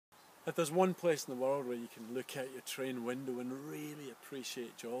If there's one place in the world where you can look out your train window and really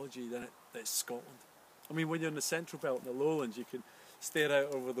appreciate geology, then it's Scotland. I mean, when you're in the central belt and the lowlands, you can stare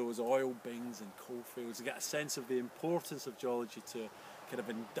out over those oil bings and coalfields and get a sense of the importance of geology to kind of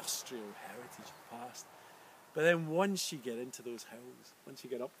industrial heritage of the past. But then once you get into those hills, once you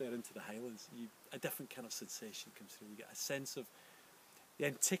get up there into the highlands, a different kind of sensation comes through. You get a sense of the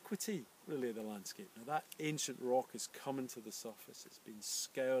antiquity, really, of the landscape. Now, that ancient rock is coming to the surface. It's been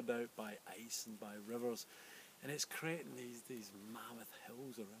scoured out by ice and by rivers, and it's creating these mammoth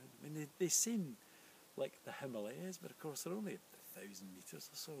hills around. I mean, they seem like the Himalayas, but of course they're only 1,000 metres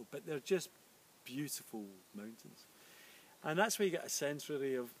or so. But they're just beautiful mountains. And that's where you get a sense,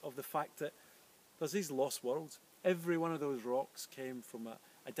 really, of the fact that there's these lost worlds. Every one of those rocks came from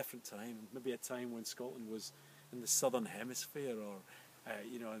a different time, maybe a time when Scotland was in the southern hemisphere, or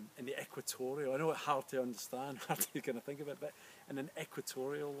you know, in the equatorial. I know it's hard to understand, hard to kind of think of it, but in an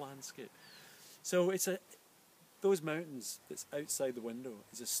equatorial landscape. So those mountains that's outside the window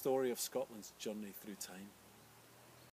is a story of Scotland's journey through time.